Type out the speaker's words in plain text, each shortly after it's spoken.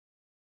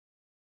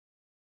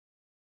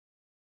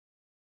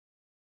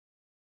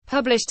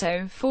Published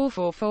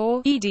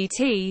 0444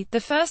 EDT,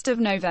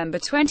 1 November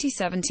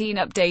 2017.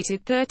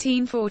 Updated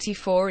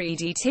 1344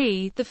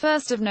 EDT,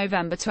 1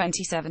 November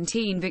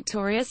 2017.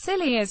 Victoria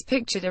Cilliers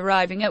pictured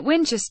arriving at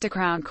Winchester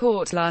Crown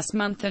Court last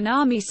month. An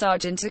army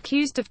sergeant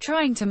accused of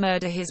trying to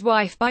murder his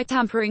wife by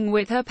tampering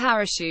with her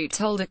parachute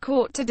told a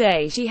court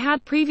today she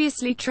had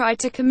previously tried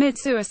to commit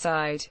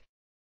suicide.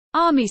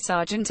 Army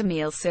Sergeant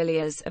Emil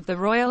Cilliers, of the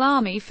Royal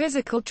Army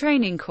Physical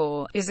Training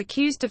Corps, is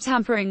accused of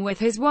tampering with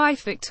his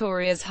wife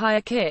Victoria's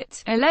hire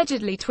kit,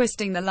 allegedly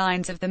twisting the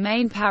lines of the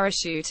main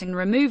parachute and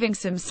removing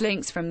some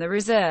slinks from the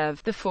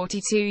reserve. The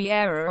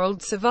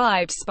 42-year-old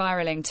survived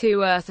spiraling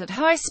to earth at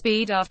high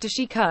speed after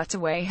she cut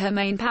away her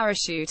main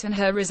parachute and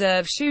her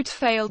reserve chute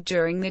failed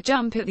during the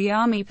jump at the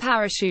Army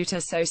Parachute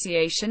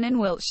Association in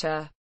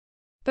Wiltshire.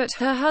 But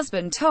her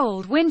husband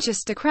told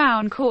Winchester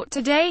Crown Court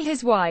today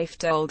his wife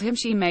told him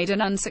she made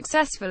an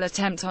unsuccessful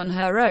attempt on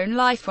her own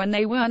life when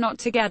they were not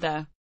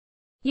together.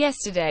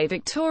 Yesterday,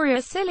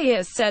 Victoria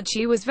Cilliers said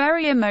she was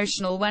very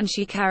emotional when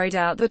she carried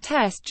out the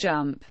test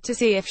jump, to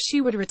see if she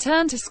would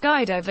return to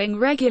skydiving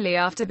regularly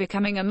after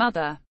becoming a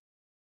mother.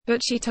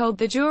 But she told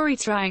the jury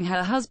trying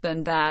her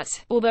husband that,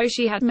 although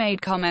she had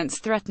made comments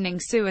threatening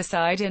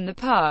suicide in the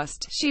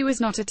past, she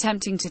was not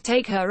attempting to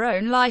take her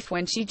own life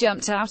when she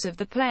jumped out of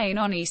the plane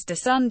on Easter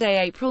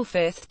Sunday, April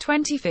 5,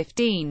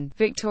 2015.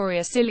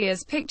 Victoria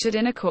Cilliers pictured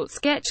in a court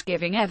sketch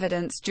giving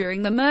evidence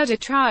during the murder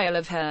trial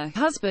of her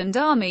husband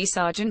Army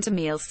Sergeant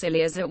Emil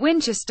Cilliers at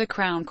Winchester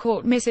Crown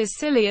Court. Mrs.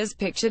 Cilliers,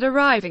 pictured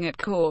arriving at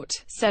court,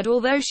 said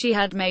although she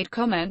had made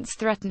comments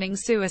threatening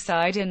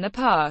suicide in the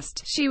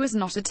past, she was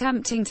not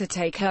attempting to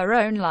take her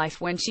own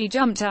life when she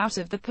jumped out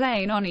of the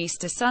plane on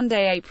Easter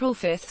Sunday, April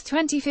 5,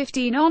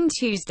 2015. On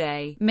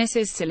Tuesday,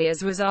 Mrs.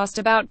 Cilliers was asked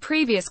about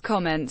previous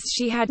comments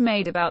she had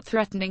made about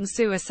threatening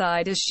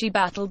suicide as she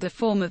battled a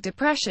form of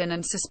depression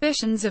and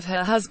suspicions of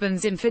her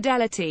husband's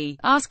infidelity.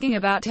 Asking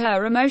about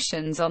her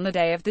emotions on the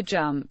day of the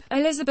jump,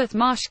 Elizabeth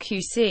Marsh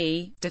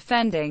QC,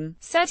 defending,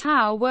 said,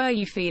 "How were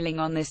you feeling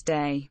on this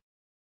day?"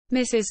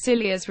 Mrs.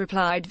 Cilliers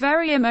replied,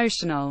 "Very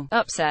emotional,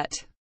 upset,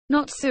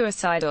 not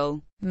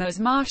suicidal."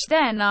 Ms. Marsh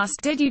then asked,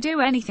 "Did you do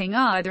anything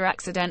either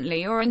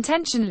accidentally or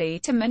intentionally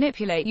to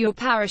manipulate your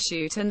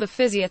parachute?" And the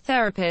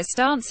physiotherapist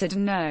answered,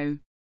 "No."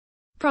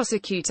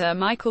 Prosecutor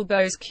Michael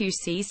Bowes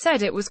QC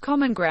said it was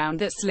common ground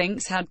that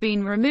slinks had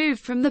been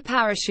removed from the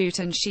parachute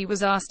and she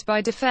was asked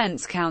by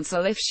defense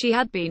counsel if she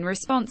had been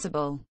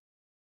responsible.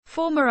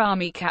 Former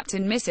Army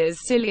Captain Mrs.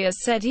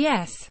 Cilliers said,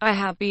 "Yes, I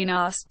have been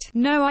asked.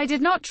 No, I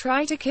did not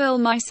try to kill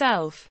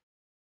myself."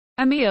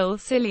 Emil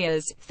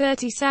Cilliers,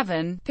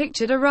 37,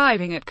 pictured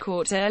arriving at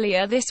court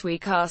earlier this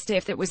week. Asked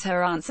if that was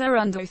her answer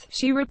under oath,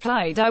 she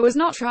replied, "I was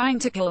not trying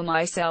to kill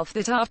myself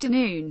that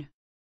afternoon."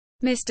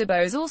 Mr.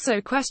 Bowes also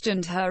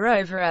questioned her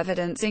over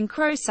evidence in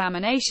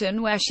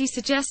cross-examination where she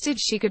suggested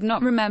she could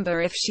not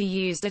remember if she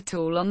used a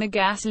tool on the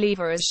gas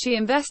lever as she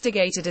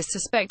investigated a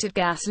suspected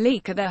gas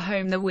leak at their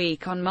home the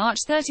week on March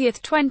 30,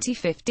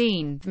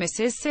 2015.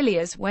 Mrs.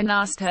 Cilliers, when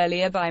asked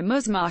earlier by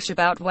Ms. Marsh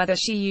about whether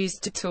she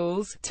used the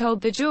tools, told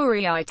the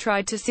jury, "I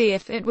tried to see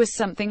if it was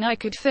something I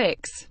could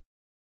fix.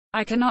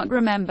 I cannot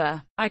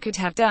remember. I could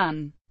have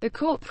done." The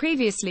court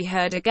previously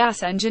heard a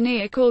gas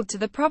engineer called to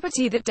the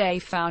property that day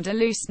found a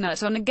loose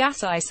nut on a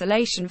gas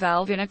isolation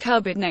valve in a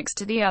cupboard next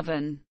to the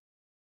oven.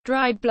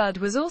 Dried blood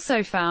was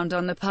also found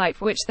on the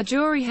pipe, which the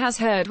jury has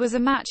heard was a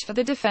match for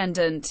the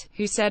defendant,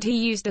 who said he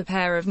used a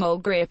pair of mole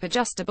grip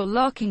adjustable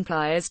locking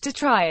pliers to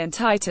try and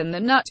tighten the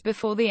nut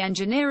before the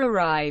engineer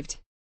arrived.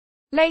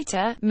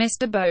 Later,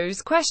 Mr.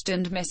 Bowes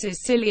questioned Mrs.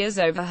 Cilliers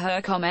over her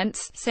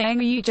comments, saying,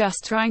 "Are you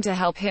just trying to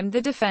help him,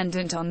 the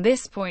defendant, on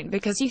this point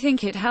because you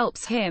think it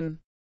helps him?"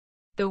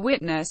 The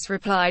witness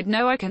replied,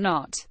 "No, I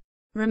cannot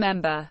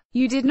remember.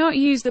 You did not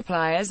use the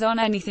pliers on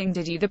anything,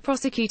 did you?" the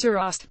prosecutor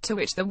asked, to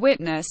which the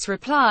witness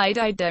replied,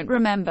 "I don't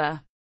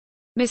remember."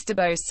 Mr.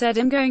 Bowes said,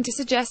 "I'm going to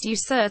suggest you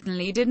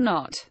certainly did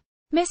not."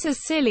 Mrs.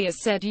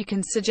 Cilliers said, "You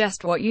can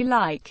suggest what you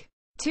like."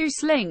 Two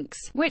slinks,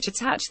 which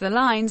attach the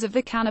lines of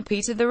the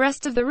canopy to the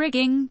rest of the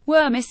rigging,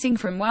 were missing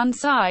from one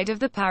side of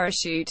the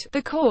parachute,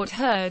 the court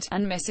heard,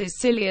 and Mrs.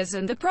 Cilliers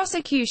and the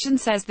prosecution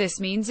says this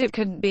means it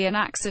couldn't be an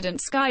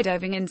accident.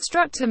 Skydiving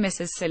instructor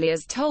Mrs.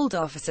 Cilliers told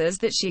officers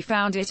that she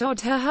found it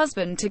odd her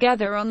husband,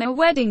 together on their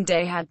wedding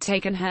day, had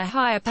taken her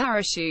hire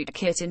parachute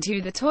kit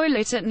into the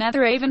toilet at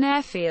Netheravon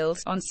Airfield,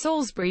 on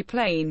Salisbury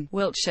Plain,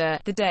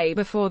 Wiltshire, the day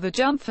before the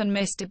jump, and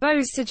Mr.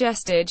 Bowes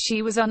suggested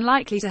she was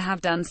unlikely to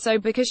have done so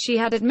because she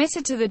had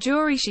admitted to the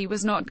jury she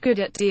was not good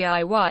at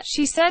DIY.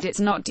 She said, "It's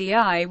not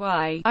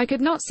DIY. I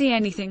could not see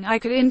anything I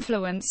could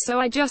influence, so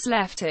I just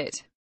left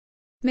it."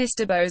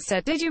 Mr. Bowes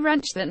said, "Did you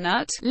wrench that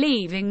nut,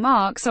 leaving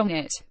marks on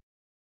it?"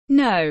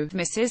 "No,"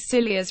 Mrs.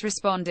 Cilliers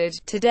responded.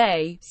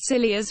 Today,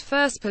 Cilliers'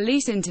 first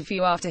police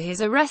interview after his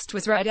arrest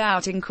was read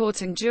out in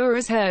court and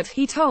jurors heard.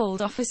 He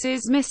told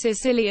officers Mrs.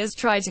 Cilliers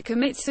tried to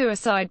commit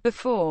suicide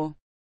before.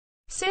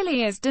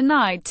 Cilliers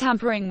denied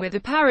tampering with the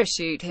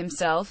parachute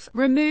himself,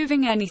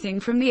 removing anything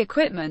from the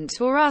equipment,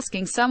 or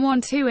asking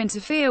someone to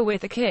interfere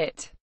with the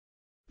kit.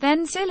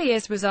 Then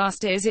Cilliers was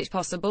asked, is it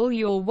possible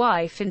your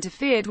wife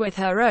interfered with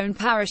her own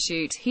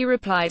parachute? He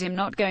replied, I'm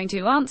not going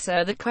to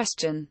answer that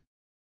question.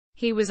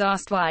 He was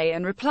asked why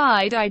and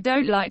replied, I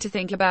don't like to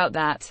think about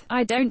that.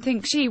 I don't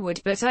think she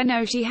would, but I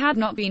know she had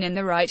not been in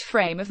the right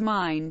frame of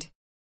mind.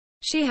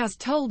 She has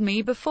told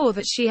me before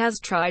that she has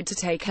tried to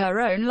take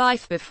her own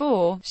life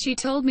before. She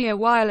told me a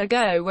while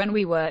ago when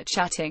we were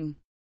chatting.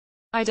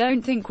 I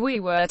don't think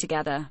we were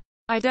together.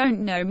 I don't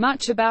know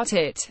much about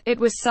it. It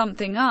was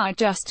something I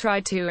just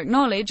tried to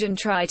acknowledge and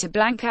try to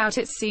blank out.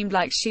 It seemed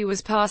like she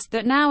was past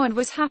that now and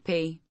was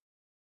happy.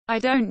 I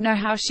don't know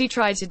how she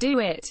tried to do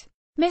it.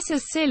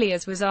 Mrs.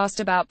 Cilliers was asked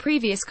about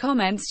previous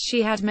comments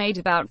she had made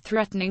about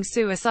threatening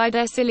suicide.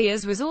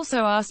 Cilliers was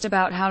also asked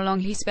about how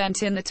long he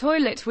spent in the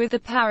toilet with the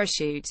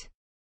parachute.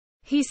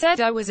 He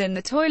said, I was in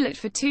the toilet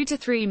for 2 to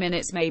 3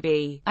 minutes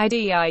maybe. I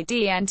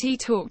didn't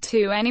talk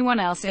to anyone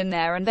else in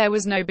there and there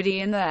was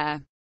nobody in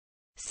there.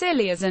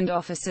 Cilliers and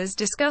officers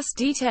discussed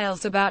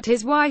details about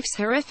his wife's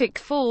horrific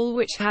fall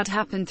which had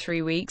happened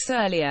 3 weeks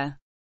earlier.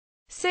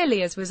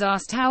 Cilliers was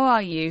asked, how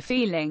are you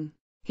feeling?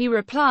 He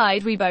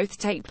replied, we both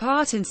take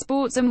part in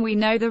sports and we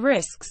know the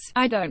risks.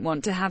 I don't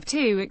want to have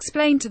to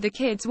explain to the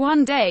kids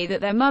one day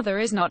that their mother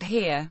is not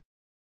here.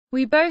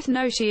 We both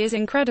know she is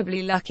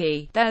incredibly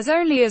lucky. There's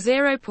only a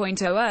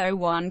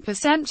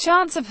 0.001%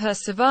 chance of her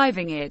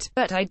surviving it,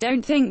 but I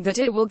don't think that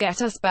it will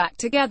get us back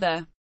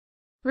together.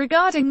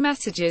 Regarding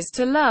messages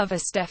to lover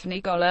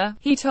Stephanie Goller,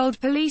 he told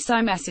police,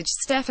 I messaged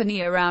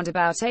Stephanie around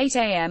about 8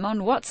 a.m. on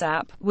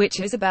WhatsApp, which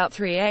is about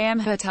 3 a.m.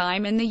 her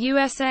time in the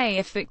USA.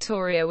 If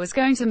Victoria was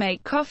going to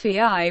make coffee,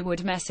 I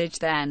would message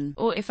then.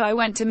 Or if I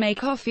went to make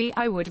coffee,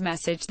 I would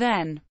message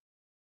then.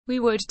 We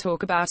would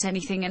talk about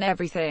anything and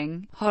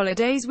everything.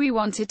 Holidays we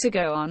wanted to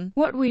go on,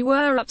 what we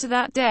were up to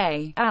that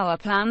day, our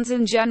plans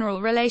and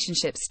general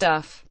relationship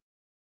stuff.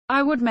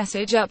 I would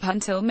message up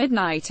until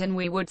midnight and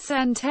we would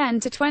send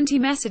 10 to 20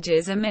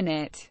 messages a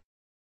minute.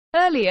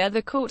 Earlier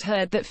the court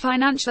heard that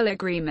financial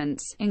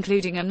agreements,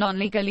 including a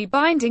non-legally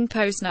binding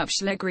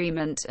postnuptial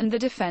agreement and the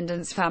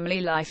defendant's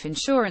family life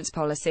insurance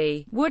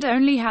policy, would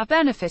only have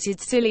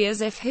benefited Cilliers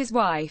if his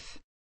wife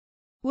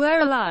were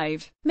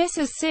alive.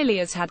 Mrs.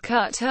 Cilliers had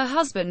cut her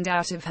husband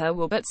out of her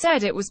will but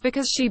said it was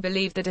because she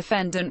believed the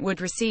defendant would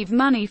receive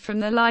money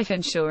from the life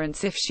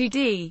insurance if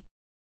she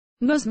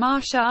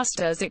Marsh asked,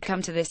 does it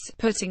come to this,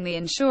 putting the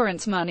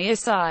insurance money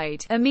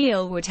aside,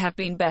 Emil would have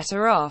been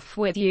better off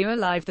with you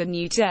alive than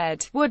you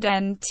dead,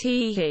 wouldn't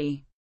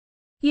he?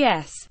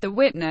 Yes, the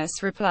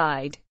witness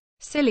replied.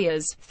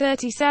 Cilliers,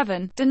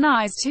 37,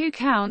 denies 2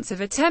 counts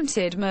of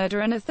attempted murder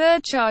and a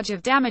 3rd charge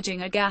of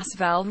damaging a gas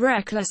valve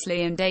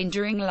recklessly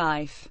endangering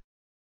life.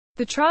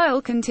 The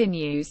trial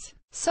continues.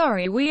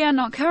 Sorry, we are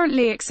not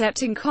currently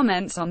accepting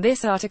comments on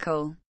this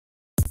article.